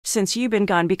Since You Been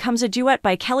Gone becomes a duet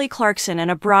by Kelly Clarkson and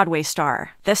a Broadway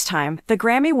star. This time, the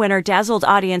Grammy winner dazzled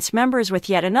audience members with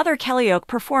yet another Kellyoke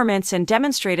performance and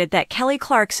demonstrated that Kelly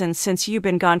Clarkson's Since You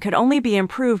Been Gone could only be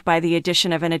improved by the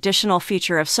addition of an additional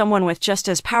feature of someone with just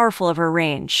as powerful of a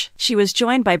range. She was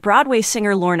joined by Broadway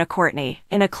singer Lorna Courtney.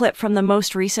 In a clip from the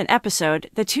most recent episode,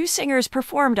 the two singers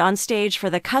performed on stage for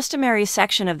the customary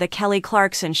section of the Kelly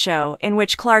Clarkson Show, in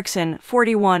which Clarkson,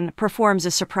 41, performs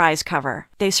a surprise cover.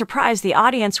 They surprised the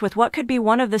audience with what could be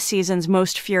one of the season's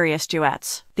most furious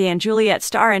duets. The & Juliet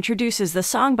star introduces the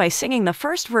song by singing the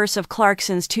first verse of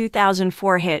Clarkson's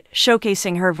 2004 hit,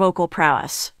 showcasing her vocal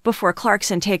prowess. Before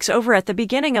Clarkson takes over at the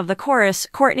beginning of the chorus,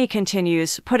 Courtney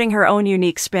continues, putting her own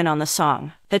unique spin on the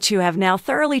song. The two have now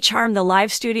thoroughly charmed the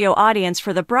live studio audience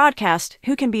for the broadcast,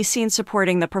 who can be seen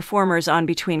supporting the performers on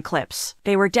between clips.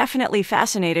 They were definitely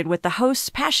fascinated with the host's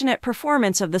passionate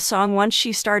performance of the song once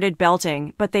she started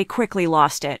belting, but they quickly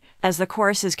lost it. As the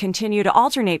choruses continue to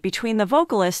alternate between the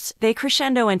vocalists, they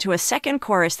crescendo into a second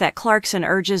chorus that Clarkson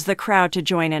urges the crowd to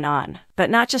join in on. But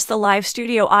not just the live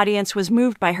studio audience was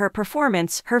moved by her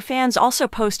performance, her fans also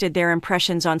posted their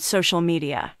impressions on social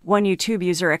media. One YouTube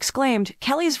user exclaimed,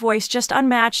 "Kelly's voice just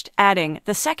unmatched," adding,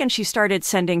 "The second she started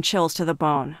sending chills to the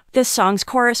bone." This song's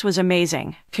chorus was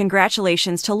amazing.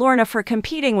 Congratulations to Lorna for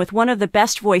competing with one of the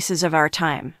best voices of our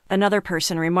time. Another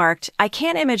person remarked, "I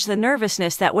can't imagine the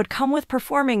nervousness that would come with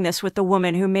performing this with the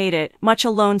woman who made it, much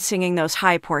alone singing those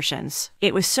high portions.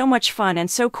 It was so much fun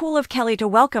and so cool of Kelly to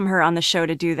welcome her on the show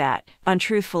to do that.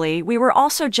 Untruthfully, we were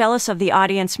also jealous of the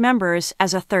audience members,"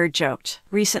 as a third joked.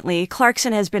 Recently,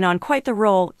 Clarkson has been on quite the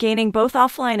roll, gaining both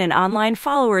offline and online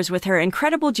followers with her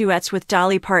incredible duets with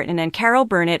Dolly Parton and Carol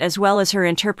Burnett, as well as her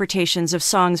interpretations of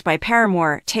songs by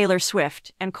Paramore, Taylor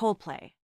Swift, and Coldplay.